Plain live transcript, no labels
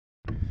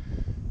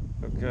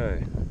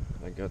Okay,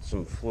 I got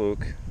some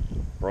Fluke.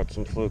 Brought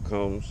some Fluke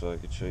home so I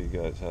could show you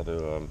guys how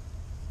to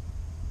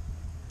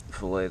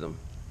fillet them.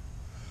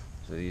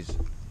 So these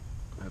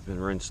have been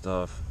rinsed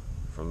off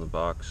from the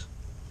box.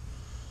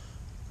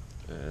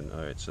 And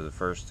alright, so the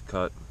first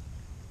cut,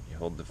 you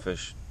hold the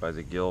fish by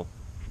the gill,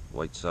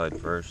 white side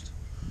first.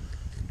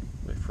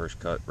 My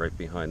first cut right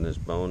behind this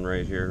bone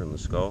right here in the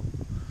skull.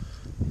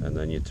 And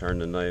then you turn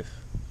the knife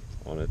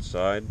on its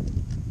side.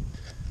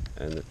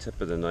 And the tip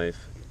of the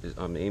knife is,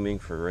 I'm aiming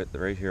for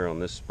right here on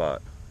this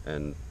spot.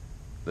 And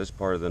this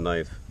part of the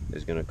knife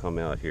is going to come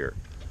out here.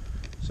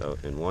 So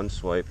in one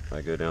swipe,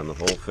 I go down the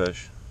whole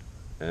fish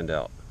and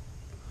out.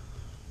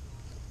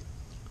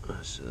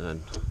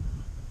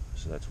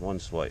 So that's one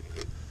swipe.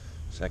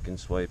 Second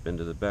swipe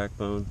into the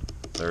backbone.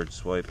 Third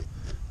swipe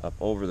up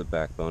over the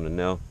backbone. And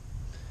now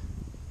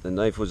the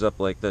knife was up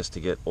like this to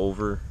get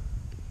over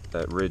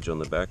that ridge on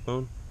the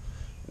backbone.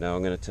 Now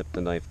I'm going to tip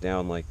the knife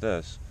down like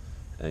this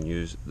and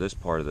use this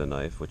part of the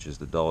knife, which is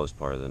the dullest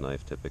part of the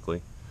knife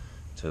typically,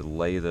 to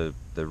lay the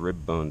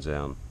rib bones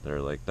down.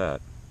 They're like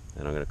that.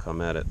 And I'm going to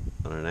come at it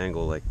on an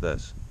angle like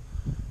this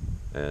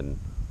and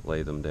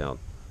lay them down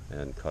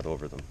and cut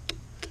over them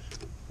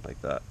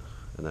like that.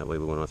 And that way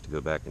we won't have to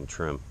go back and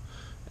trim.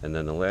 And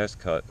then the last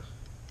cut,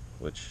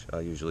 which I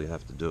usually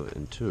have to do it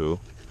in two,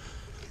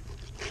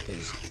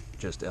 is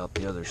just out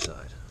the other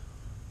side.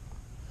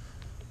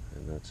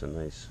 And that's a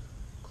nice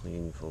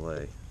clean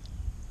fillet.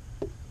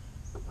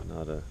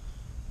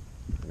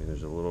 I mean,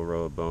 there's a little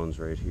row of bones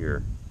right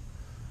here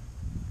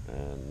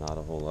and not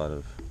a whole lot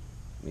of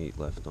meat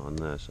left on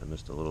this. I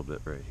missed a little bit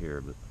right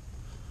here, but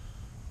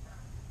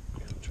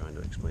I'm trying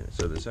to explain it.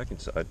 So the second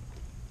side,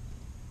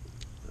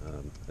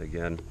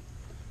 again,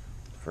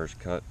 first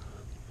cut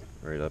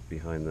right up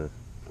behind the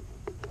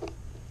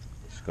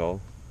skull,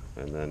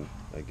 and then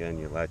again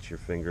you latch your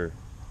finger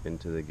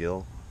into the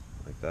gill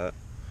like that.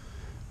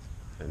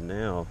 And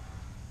now,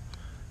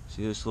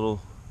 see this little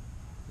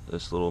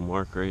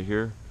mark right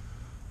here,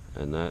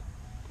 and that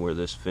where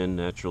this fin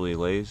naturally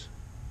lays,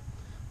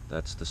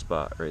 that's the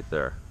spot right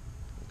there.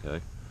 Okay,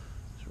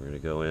 so we're going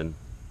to go in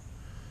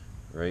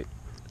right,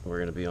 we're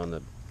going to be on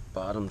the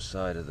bottom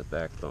side of the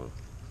backbone.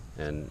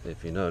 And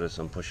if you notice,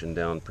 I'm pushing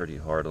down pretty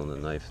hard on the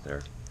knife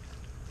there.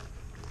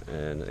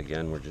 And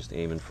again, we're just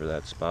aiming for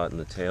that spot in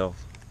the tail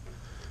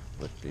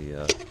with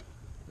the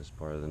this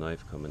part of the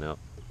knife coming out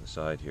the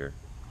side here.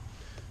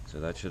 So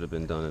that should have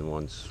been done in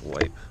one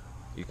swipe.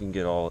 You can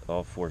get all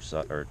four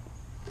sides, or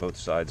both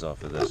sides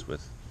off of this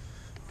with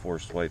 4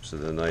 swipes of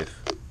the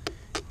knife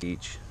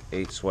each.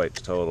 8 swipes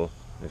total.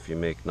 If you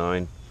make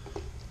 9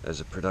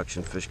 as a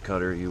production fish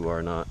cutter, you're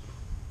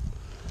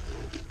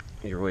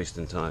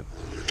wasting time.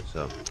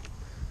 So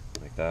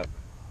like that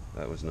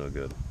was no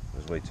good.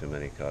 There's way too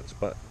many cuts,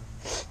 but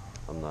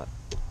I'm not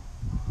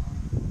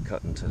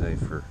cutting today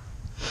for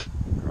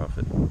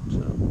profit.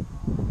 So,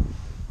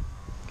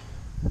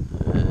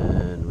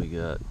 and we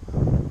got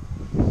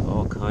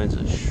all kinds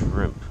of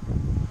shrimp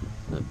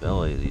in the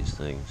belly of these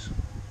things.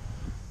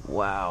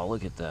 Wow,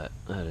 look at that.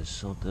 That is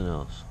something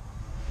else.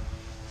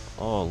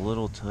 Oh,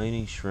 little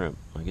tiny shrimp.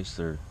 I guess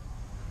they're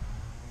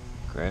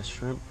grass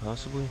shrimp,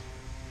 possibly?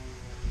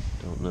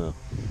 Don't know.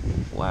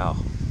 Wow.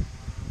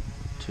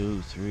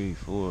 2, 3,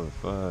 4,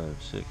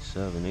 5, 6,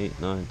 7,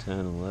 8, 9, 10,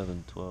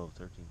 11, 12,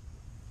 13.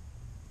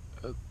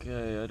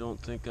 Okay, I don't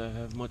think I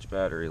have much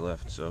battery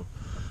left, so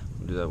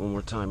I'll do that one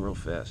more time real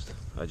fast.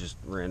 I just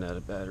ran out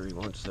of battery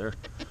once there.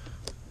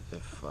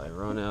 If I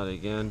run out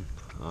again,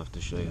 I'll have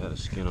to show you how to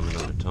skin them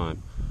another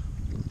time.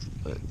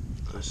 But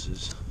this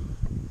is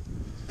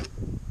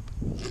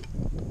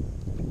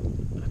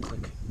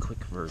a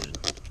quick version.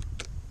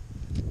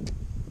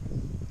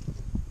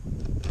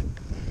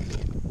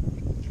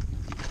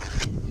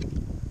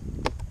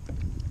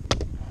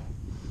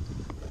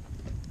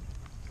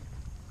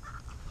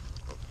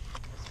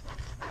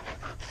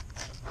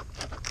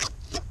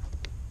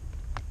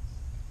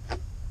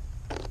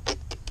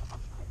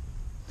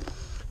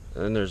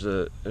 And there's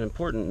an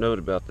important note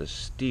about the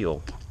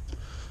steel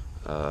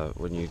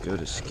when you go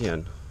to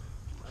skin.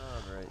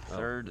 Alright,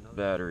 third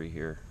battery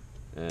here,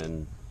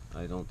 and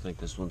I don't think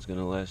this one's going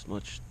to last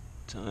much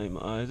time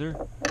either.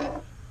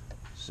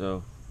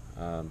 So,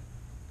 let's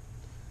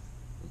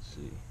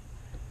see.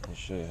 I'll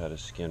show you how to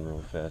skin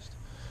real fast.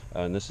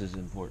 And this is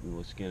important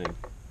with skinning,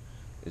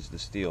 is the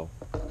steel.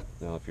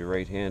 Now, if you're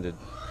right-handed,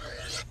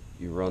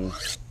 you run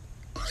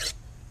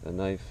the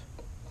knife.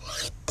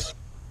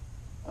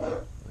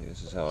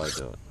 This is how I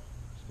do it.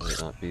 This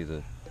might not be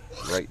the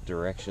right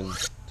direction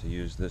to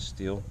use this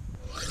steel.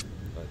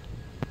 But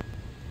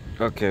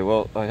okay,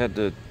 well, I had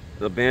to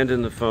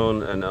abandon the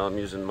phone, and now I'm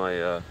using my,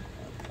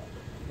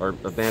 or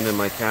abandon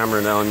my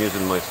camera, now I'm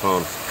using my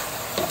phone.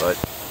 But,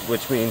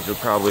 which means you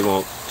probably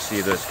won't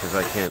see this because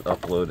I can't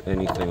upload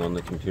anything on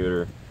the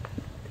computer,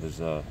 because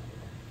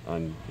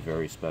I'm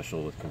very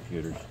special with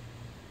computers.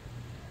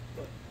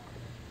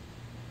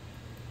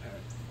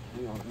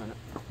 Hang on a minute.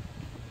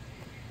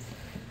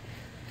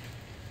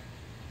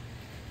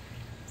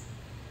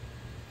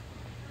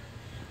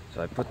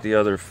 So I put the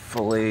other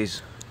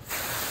fillets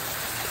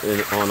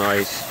on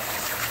ice.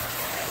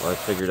 Well, I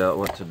figured out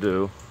what to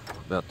do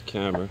about the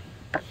camera,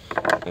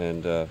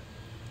 and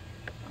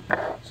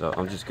so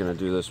I'm just gonna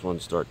do this one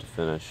start to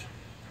finish.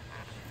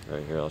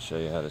 Right here, I'll show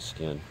you how to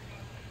skin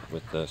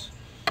with this.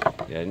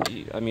 Yeah,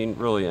 and I mean,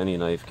 really any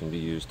knife can be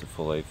used to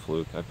fillet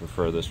fluke. I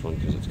prefer this one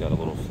because it's got a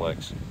little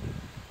flex.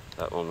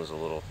 That one was a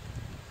little,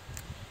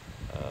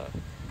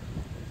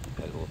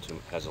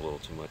 has a little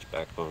too much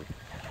backbone.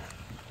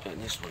 And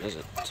this one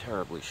isn't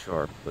terribly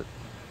sharp, but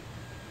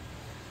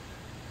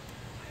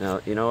now,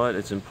 you know what?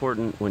 It's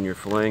important when you're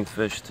filleting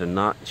fish to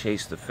not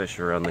chase the fish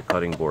around the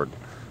cutting board.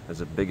 That's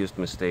the biggest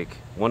mistake.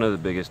 One of the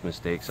biggest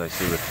mistakes I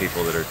see with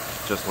people that are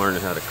just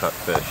learning how to cut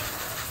fish.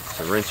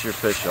 So rinse your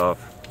fish off,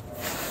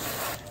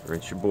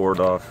 rinse your board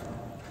off,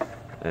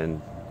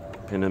 and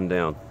pin them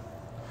down.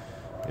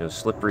 You know,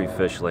 slippery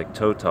fish like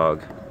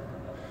tautog,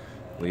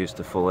 we used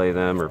to fillet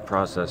them or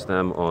process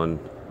them on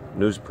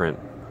newsprint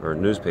or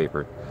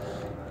newspaper.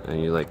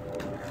 And you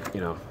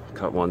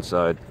cut one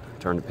side,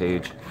 turn the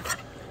page,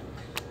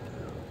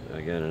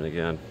 again and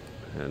again,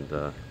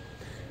 and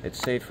it's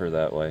safer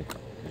that way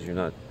because you're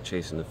not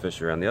chasing the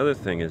fish around. The other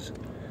thing is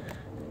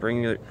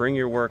bring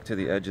your work to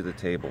the edge of the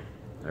table,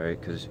 all right?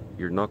 Because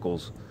your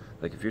knuckles,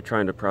 like if you're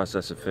trying to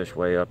process a fish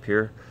way up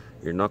here,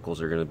 your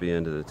knuckles are going to be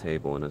into the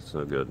table, and it's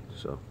no good.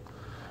 So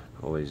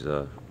always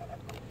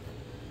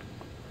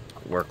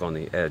work on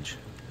the edge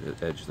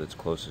that's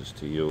closest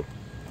to you.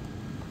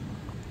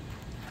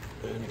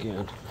 And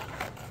again,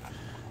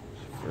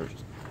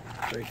 first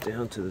right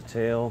down to the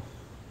tail,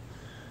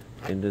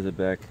 into the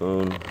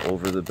backbone,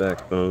 over the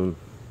backbone,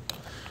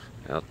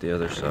 out the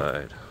other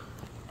side.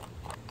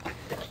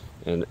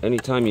 And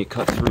anytime you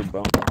cut through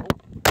bones,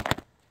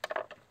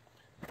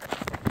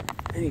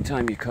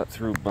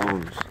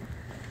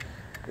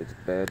 it's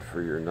bad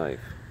for your knife.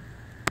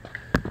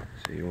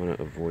 So you want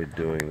to avoid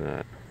doing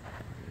that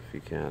if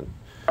you can.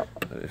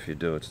 But if you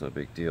do, it's no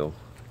big deal.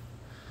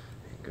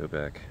 You can go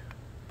back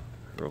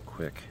real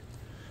quick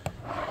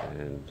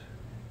and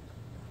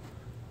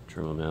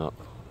trim them out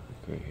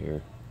right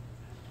here.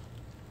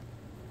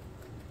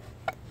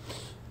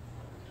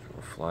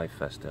 Fly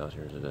fest out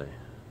here today.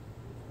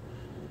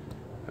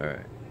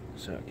 Alright,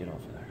 so get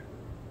off of there.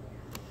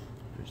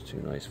 There's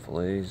two nice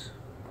fillets.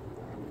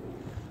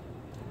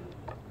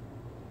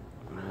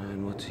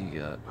 And what's he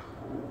got?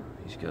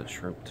 He's got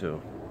shrimp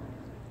too.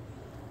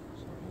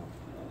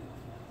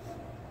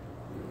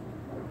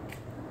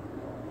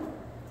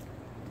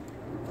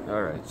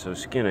 Alright, so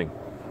skinning.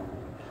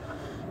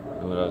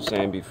 And what I was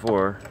saying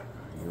before,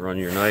 you run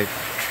your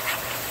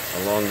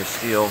knife along the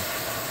steel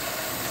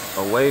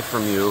away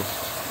from you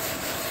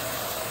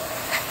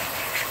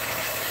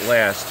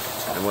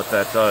last, and what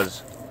that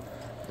does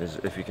is,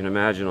 if you can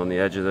imagine, on the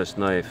edge of this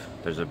knife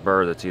there's a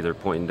burr that's either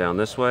pointing down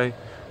this way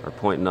or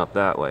pointing up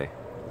that way.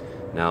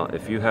 Now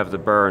if you have the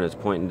burr and it's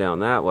pointing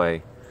down that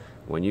way,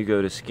 when you go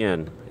to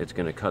skin, it's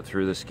going to cut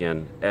through the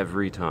skin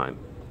every time.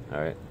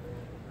 Alright,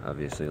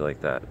 obviously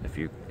like that. If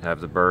you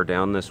have the burr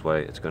down this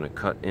way, it's going to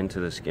cut into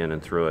the skin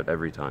and through it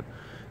every time.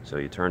 So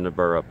you turn the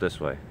burr up this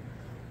way.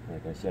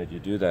 Like I said, you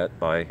do that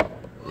by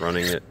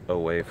running it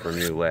away from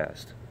you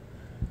last.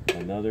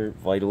 Another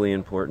vitally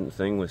important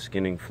thing with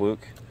skinning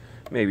fluke,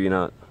 maybe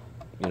not,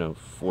 4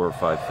 or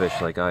 5 fish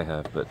like I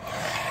have, but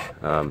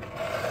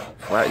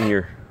flatten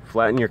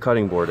your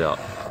cutting board out.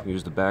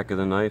 Use the back of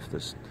the knife,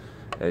 this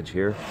edge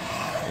here,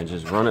 and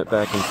just run it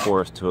back and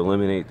forth to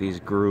eliminate these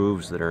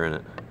grooves that are in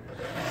it.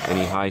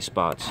 Any high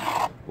spots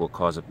will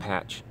cause a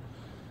patch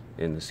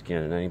in the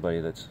skin, and anybody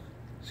that's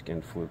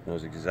skinned fluke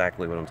knows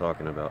exactly what I'm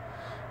talking about.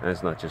 And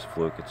it's not just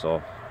fluke, it's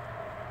all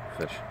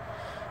fish.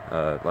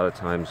 A lot of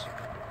times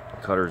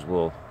cutters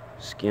will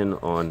skin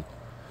on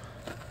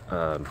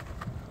a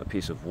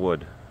piece of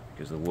wood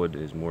because the wood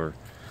is more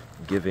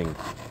giving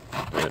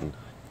than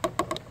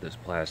this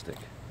plastic.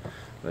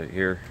 But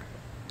here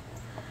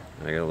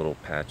I got a little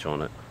patch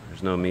on it.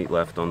 There's no meat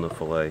left on the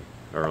fillet,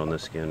 or on the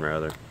skin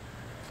rather.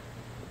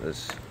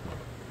 That's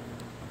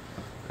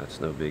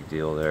no big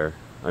deal there.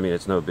 I mean,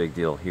 it's no big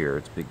deal here.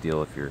 It's a big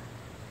deal if you're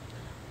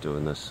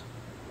doing this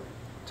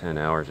 10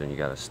 hours and you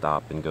got to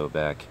stop and go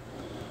back,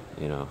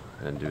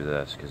 and do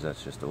this, because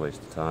that's just a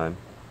waste of time.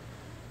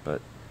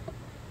 But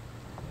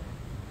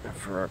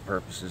for our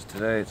purposes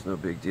today, it's no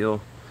big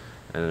deal.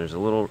 And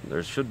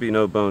there should be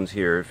no bones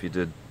here if you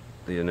did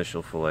the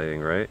initial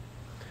filleting right.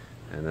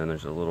 And then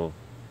there's a little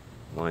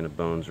line of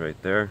bones right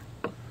there.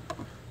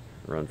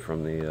 Run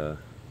from the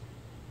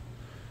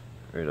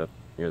right up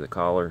near the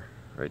collar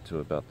right to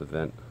about the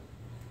vent,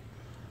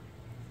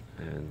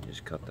 and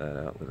just cut that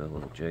out with a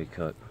little J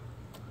cut.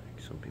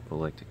 Some people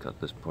like to cut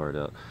this part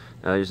out.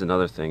 Now here's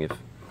another thing.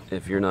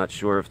 If you're not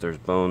sure if there's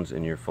bones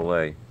in your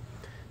fillet,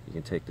 you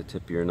can take the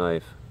tip of your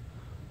knife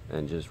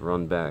and just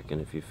run back,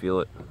 and if you feel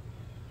it,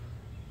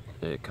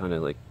 it kind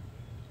of like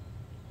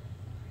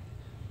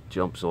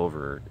jumps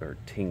over or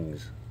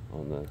tings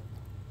on the,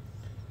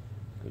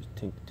 goes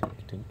tink, tink,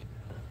 tink.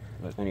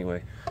 But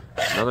anyway,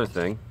 another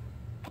thing,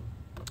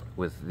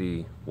 with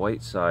the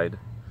white side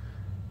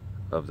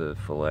of the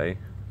fillet,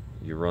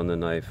 you run the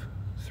knife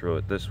through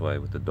it this way.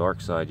 With the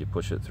dark side, you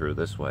push it through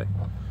this way.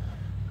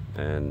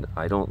 And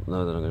I don't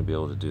know that I'm going to be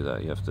able to do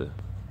that. You have to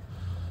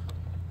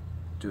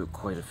do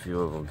quite a few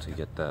of them to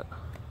get that,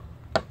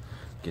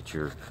 get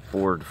your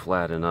board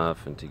flat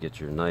enough, and to get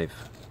your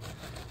knife,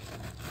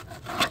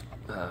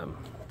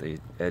 the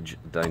edge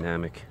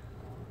dynamic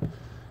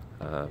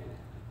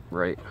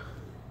right.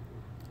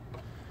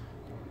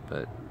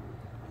 But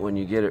when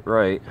you get it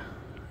right,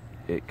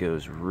 it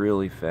goes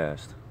really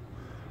fast.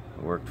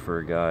 I worked for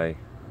a guy,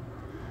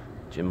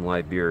 Jim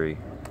Liberi,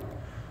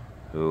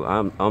 who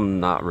I'm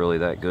not really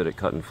that good at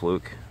cutting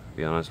fluke, to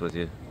be honest with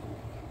you.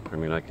 I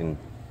mean, I can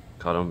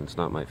cut them. It's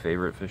not my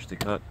favorite fish to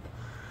cut.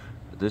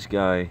 But this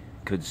guy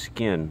could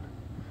skin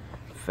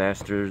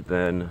faster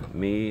than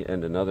me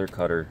and another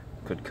cutter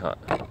could cut,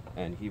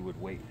 and he would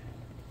wait.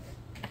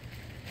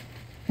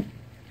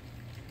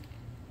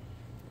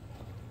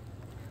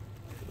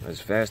 As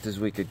fast as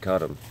we could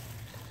cut him,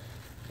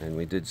 and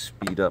we did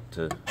speed up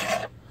to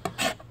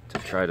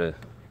try to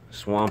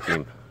swamp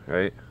him,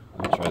 right?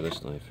 Let me try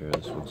this knife here.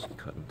 This one's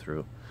cutting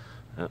through.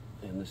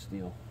 And the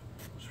steel.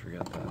 Just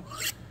forgot that.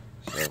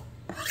 So,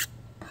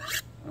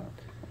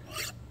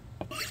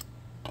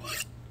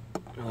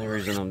 the only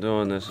reason I'm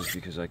doing this is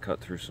because I cut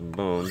through some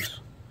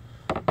bones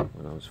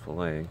when I was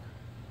filleting.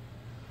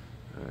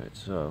 Alright,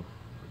 so,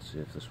 let's see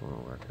if this one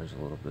will work. There's a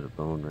little bit of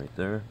bone right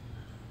there.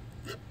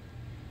 Let's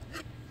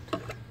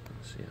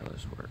see how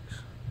this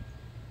works.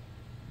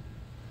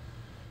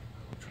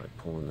 I'll try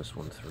pulling this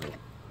one through.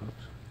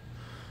 Oops.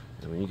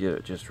 And when you get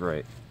it just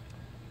right,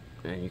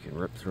 and you can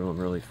rip through them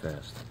really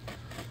fast.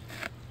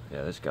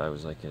 Yeah, this guy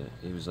was like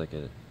he was like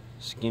a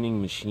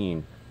skinning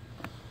machine.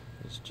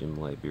 This Jim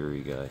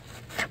Liberi guy.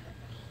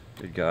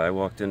 Good guy. I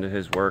walked into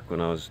his work when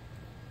I was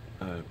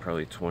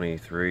probably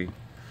 23,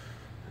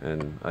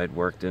 and I'd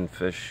worked in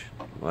fish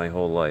my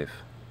whole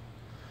life.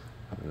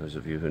 And those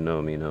of you who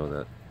know me know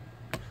that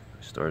I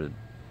started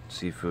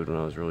seafood when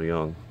I was really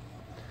young.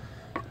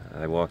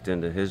 I walked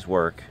into his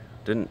work,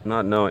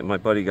 not knowing, my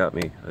buddy got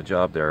me a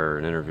job there, or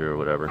an interview or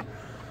whatever,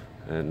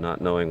 and not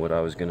knowing what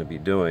I was going to be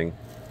doing,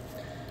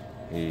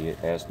 he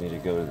asked me to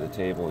go to the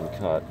table and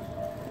cut.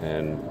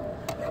 And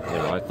you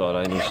know, I thought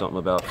I knew something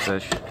about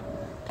fish.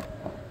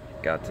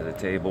 Got to the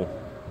table,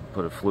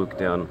 put a fluke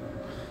down,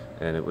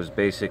 and it was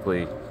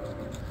basically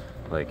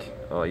like,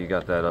 oh, you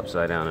got that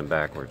upside down and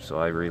backwards. So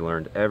I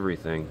relearned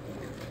everything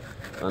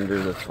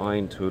under the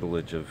fine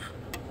tutelage of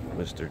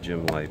Mr.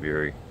 Jim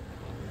Liberi.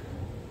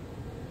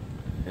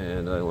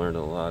 And I learned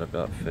a lot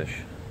about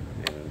fish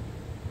in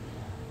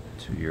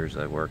 2 years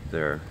I worked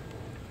there,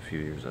 a few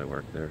years I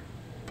worked there,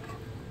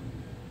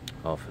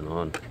 off and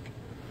on.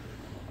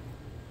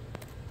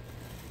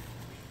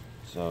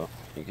 So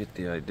you get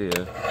the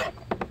idea.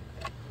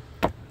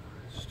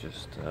 It's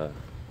just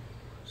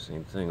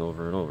same thing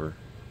over and over.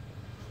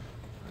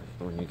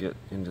 When you get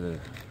into the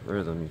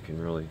rhythm, you can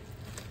really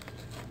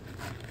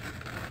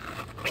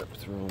rip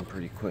through them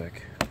pretty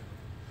quick,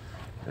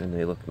 and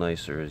they look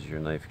nicer as your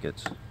knife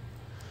gets.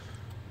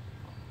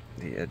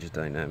 The edge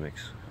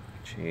dynamics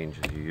change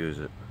as you use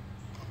it.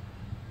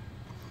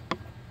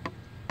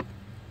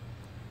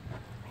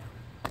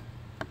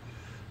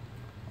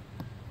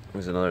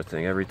 There's another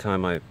thing. Every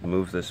time I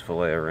move this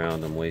fillet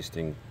around, I'm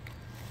wasting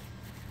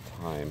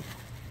time.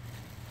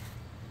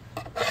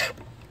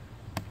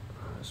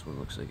 This one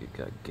looks like it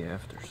got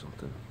gaffed or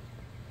something.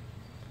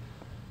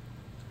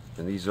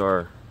 And these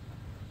are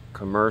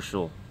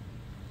commercial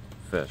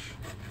fish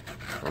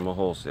from a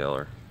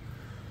wholesaler.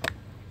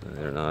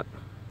 They're not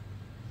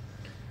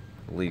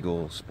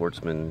legal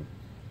sportsman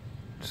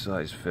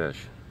size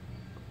fish.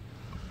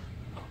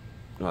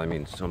 Well, I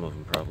mean, some of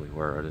them probably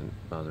were. I didn't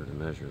bother to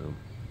measure them.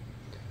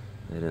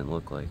 They didn't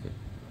look like it.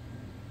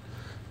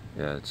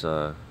 Yeah, it's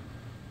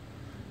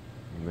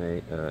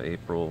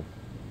April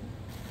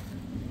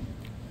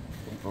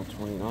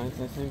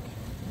 29th, I think.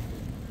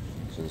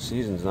 So the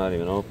season's not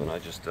even open. I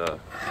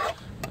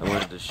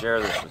wanted to share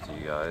this with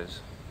you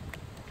guys.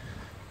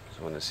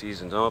 So when the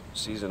season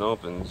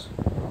opens,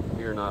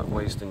 you're not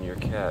wasting your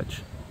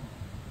catch.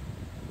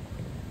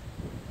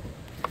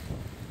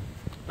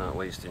 Not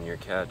wasting your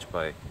catch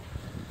by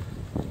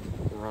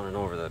running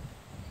over the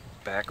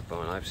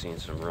backbone. I've seen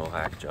some real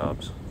hack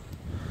jobs,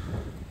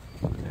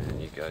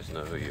 and you guys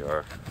know who you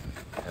are.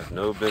 Have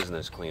no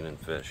business cleaning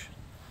fish.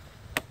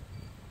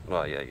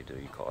 Well, yeah, you do.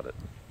 You caught it.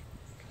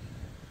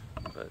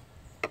 But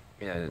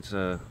yeah,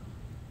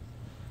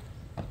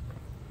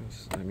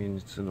 I mean,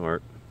 it's an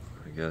art,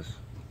 I guess.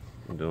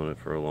 I'm doing it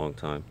for a long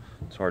time.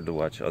 It's hard to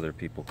watch other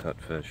people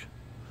cut fish.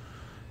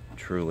 It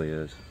truly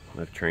is.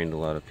 I've trained a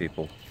lot of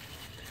people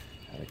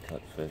how to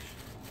cut fish,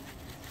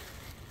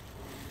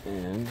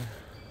 and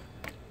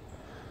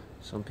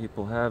some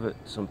people have it,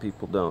 some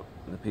people don't.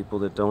 The people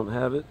that don't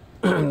have it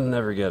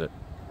never get it.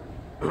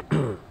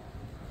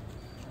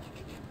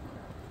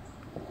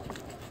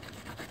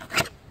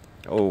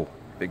 Oh,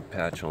 big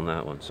patch on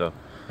that one. So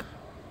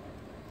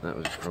that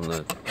was from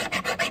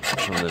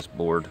this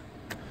board.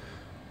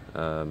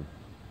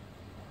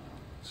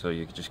 So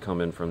you could just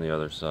come in from the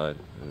other side.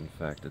 And in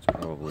fact, it's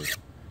probably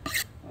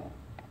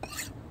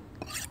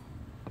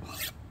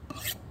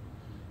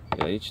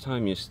Yeah, each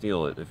time you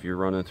steal it, if you're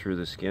running through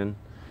the skin,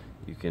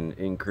 you can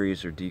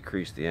increase or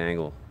decrease the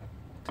angle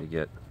to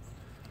get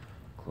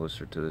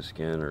closer to the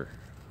skin, or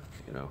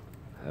you know,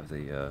 have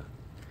the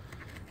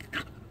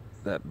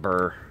that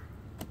burr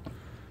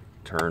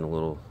turn a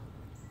little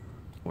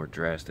more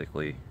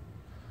drastically,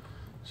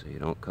 so you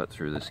don't cut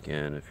through the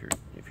skin.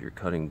 If your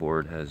cutting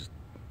board has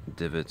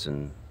divots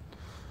and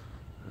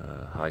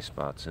high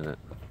spots in it,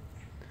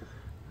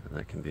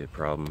 that can be a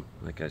problem.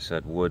 Like I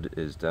said, wood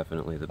is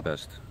definitely the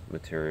best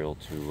material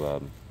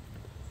to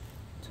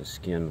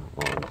skin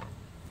on.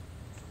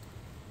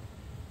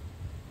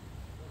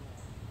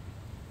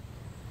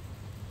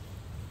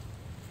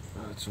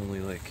 It's only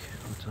like,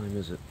 what time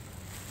is it?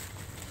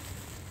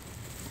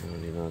 I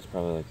don't even know, it's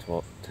probably like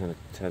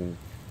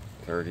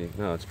 10:30.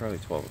 No, it's probably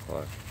 12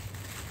 o'clock.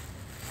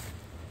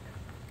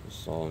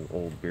 Just saw an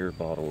old beer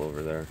bottle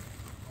over there.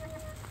 I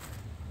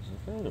was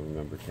like, I don't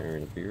remember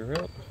carrying a beer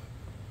out.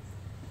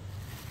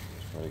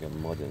 It's probably got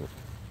mud in it.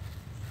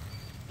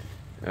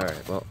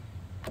 Alright, well,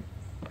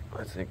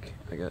 I think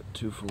I got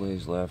 2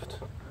 fillets left.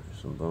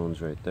 There's some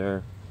bones right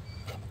there.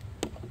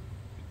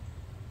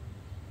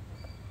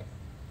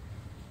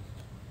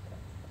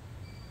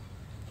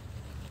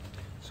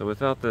 So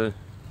without the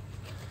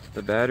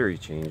battery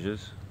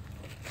changes,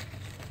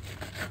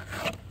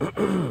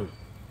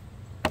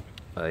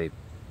 I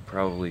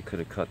probably could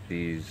have cut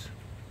these,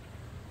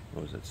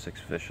 what was it,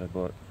 6 fish I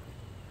bought?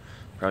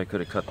 Probably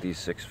could have cut these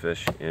 6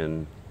 fish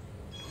in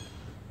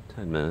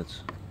 10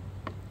 minutes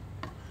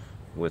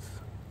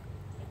with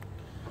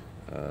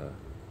an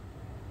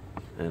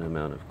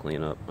amount of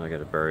cleanup. I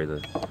gotta bury the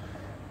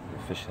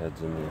fish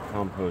heads in the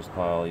compost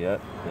pile yet,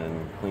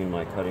 and clean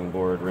my cutting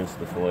board, rinse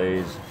the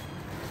fillets,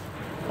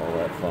 all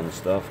that fun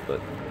stuff. But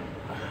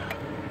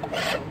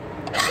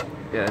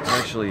yeah, it's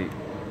actually,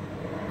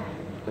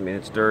 I mean,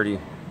 it's dirty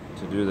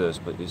to do this,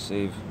 but you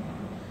save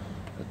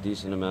a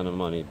decent amount of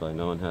money by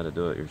knowing how to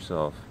do it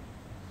yourself.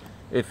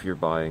 If you're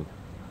buying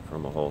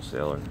from a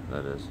wholesaler,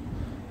 that is.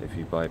 If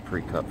you buy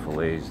pre-cut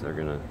fillets, they're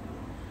gonna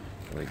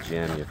like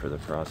jam you for the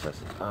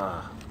process.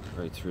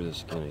 Right through the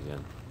skin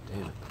again.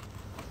 Damn it.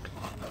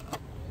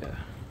 Yeah,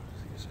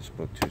 I guess I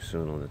spoke too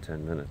soon on the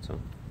 10 minutes, huh?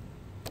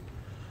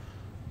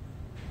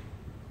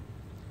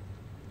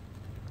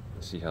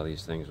 See how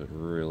these things would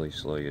really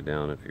slow you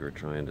down if you were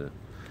trying to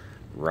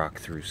rock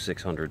through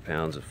 600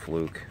 pounds of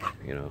Fluke,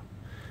 you know,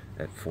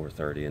 at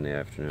 4:30 in the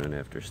afternoon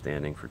after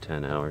standing for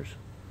 10 hours.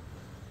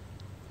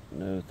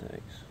 No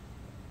thanks.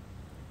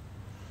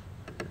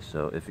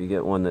 So if you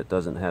get one that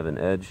doesn't have an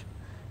edge,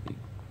 you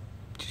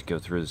just go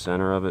through the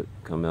center of it,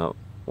 come out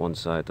one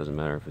side, doesn't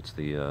matter if it's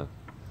the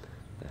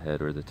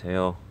head or the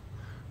tail,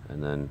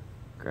 and then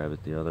grab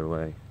it the other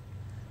way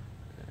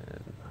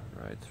and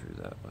ride through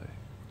that way.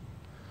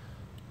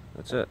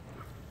 That's it.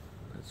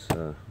 That's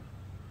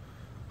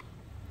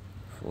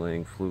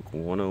filleting Fluke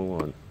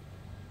 101.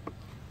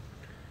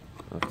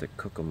 I'll have to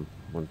cook them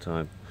one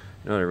time.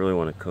 You know what I really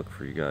want to cook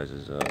for you guys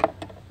is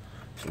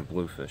some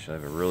bluefish. I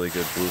have a really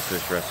good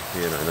bluefish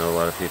recipe, and I know a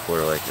lot of people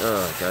are like,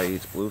 oh, a guy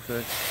eats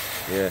bluefish?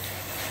 Yeah,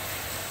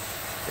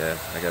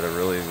 I got a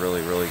really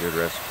good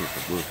recipe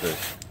for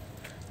bluefish.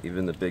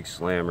 Even the big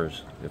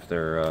slammers, if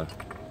they're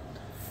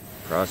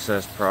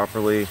processed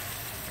properly,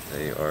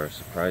 they are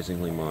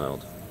surprisingly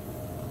mild.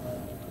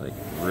 Like,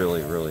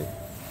 really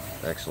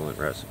excellent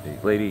recipe.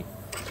 Lady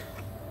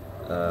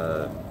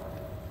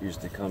used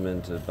to come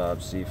into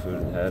Bob's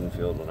Seafood in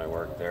Haddonfield when I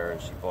worked there,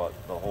 and she bought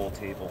the whole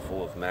table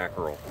full of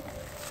mackerel.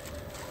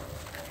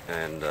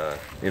 And,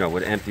 you know,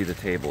 would empty the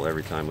table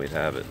every time we'd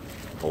have it,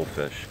 whole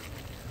fish.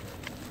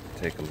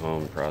 Take them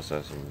home,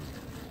 process them.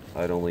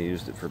 I'd only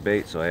used it for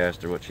bait, so I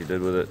asked her what she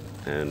did with it,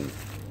 and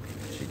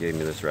she gave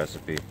me this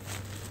recipe,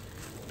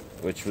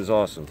 which was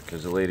awesome,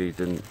 because the lady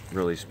didn't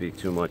really speak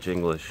too much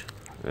English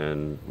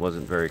and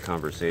wasn't very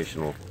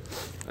conversational.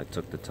 I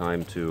took the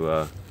time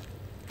to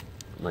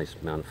nice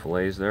amount of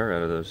fillets there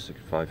out of those six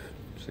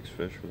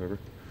fish, whatever.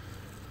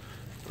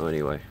 Oh,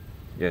 anyway,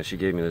 yeah, she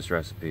gave me this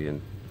recipe,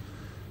 and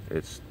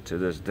it's to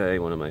this day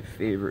one of my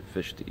favorite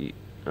fish to eat.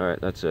 All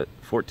right, that's it.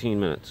 14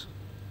 minutes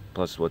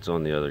plus what's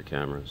on the other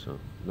camera, so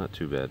not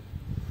too bad.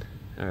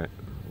 All right,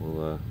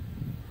 we'll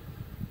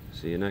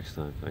see you next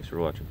time. Thanks for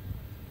watching.